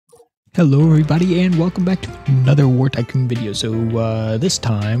Hello everybody and welcome back to another War Tycoon video. So this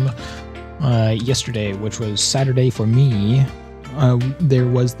time, yesterday, which was Saturday for me, there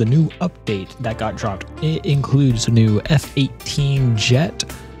was the new update that got dropped. It includes a new F18 jet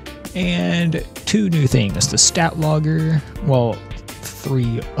and two new things, the stat logger, well,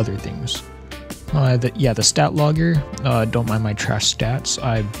 three other things. The stat logger, don't mind my trash stats,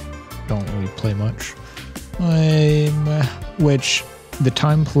 I don't really play much, which the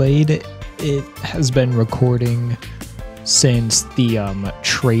time played, it has been recording since the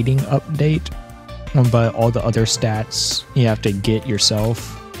trading update, but all the other stats you have to get yourself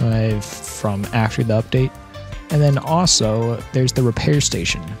from after the update. And then also there's the repair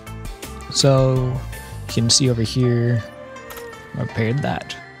station. So you can see over here, repaired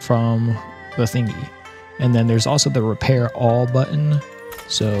that from the thingy. And then there's also the repair all button.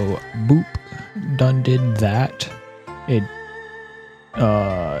 So boop, done did that.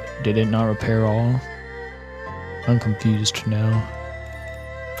 Did it not repair all? I'm confused now.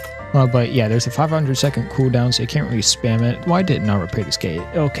 But yeah, there's a 500-second cooldown, so you can't really spam it. Why did it not repair this gate?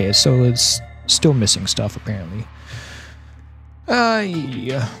 Okay, so it's still missing stuff apparently.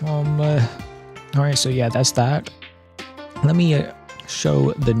 Yeah. Alright, so yeah, that's that. Let me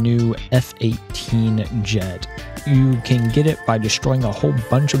show the new F18 jet. You can get it by destroying a whole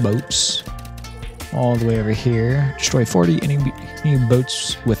bunch of boats. All the way over here. Destroy 40 any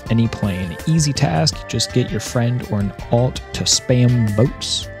boats with any plane. Easy task, just get your friend or an alt to spam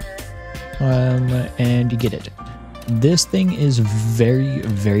boats. And you get it. This thing is very,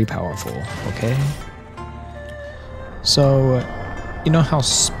 very powerful, okay? So, you know how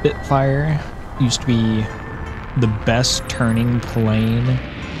Spitfire used to be the best turning plane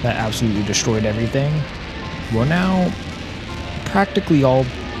that absolutely destroyed everything? Well, now, practically all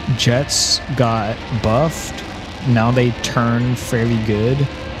jets got buffed. Now they turn fairly good,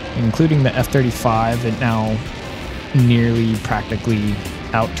 including the F-35. It now nearly practically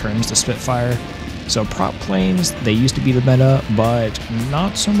outturns the Spitfire. So prop planes, they used to be the meta, but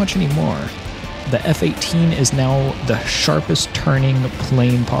not so much anymore. The F-18 is now the sharpest turning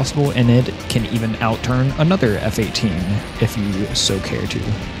plane possible, and it can even outturn another F-18 if you so care to.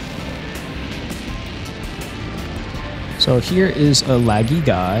 So here is a laggy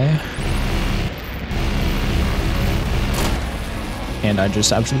guy, and I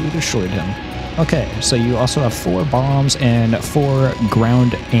just absolutely destroyed him. Okay, so you also have 4 bombs and 4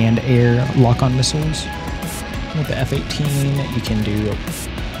 ground and air lock-on missiles. With the F-18, you can do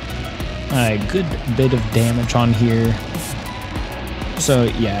a good bit of damage on here. So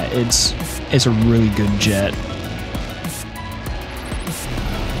yeah, it's a really good jet.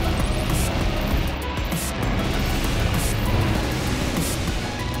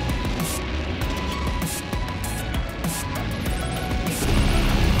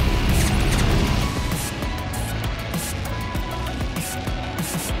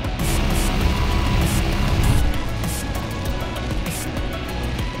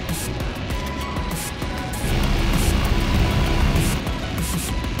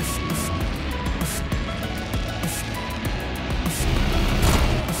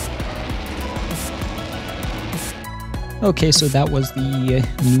 Okay, so that was the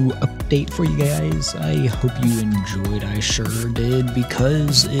new update for you guys. I hope you enjoyed. I sure did,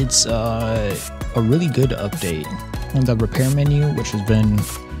 because it's a really good update. And the repair menu, which has been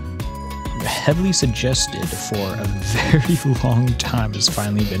heavily suggested for a very long time, has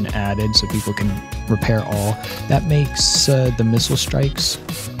finally been added so people can repair all. That makes the missile strikes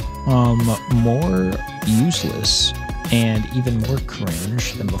more useless and even more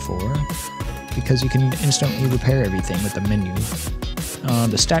cringe than before, because you can instantly repair everything with the menu.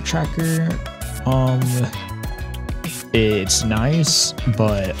 The stat tracker, it's nice,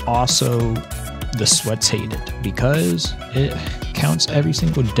 but also the sweats hate it because it counts every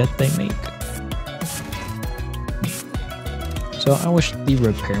single death they make. So I wish the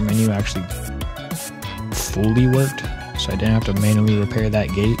repair menu actually fully worked, so I didn't have to manually repair that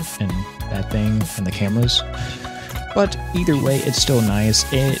gate and that thing and the cameras. But either way, it's still nice.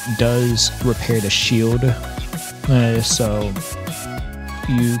 It does repair the shield, so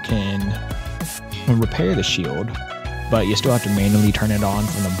you can repair the shield, but you still have to manually turn it on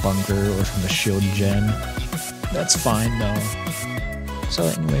from the bunker or from the shield gen. That's fine though. So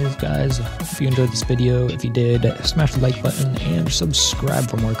anyways guys, if you enjoyed this video, if you did, smash the like button and subscribe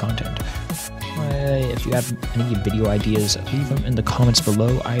for more content. If you have any video ideas, leave them in the comments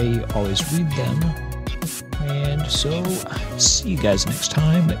below. I always read them. And so, see you guys next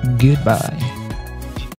time. Goodbye.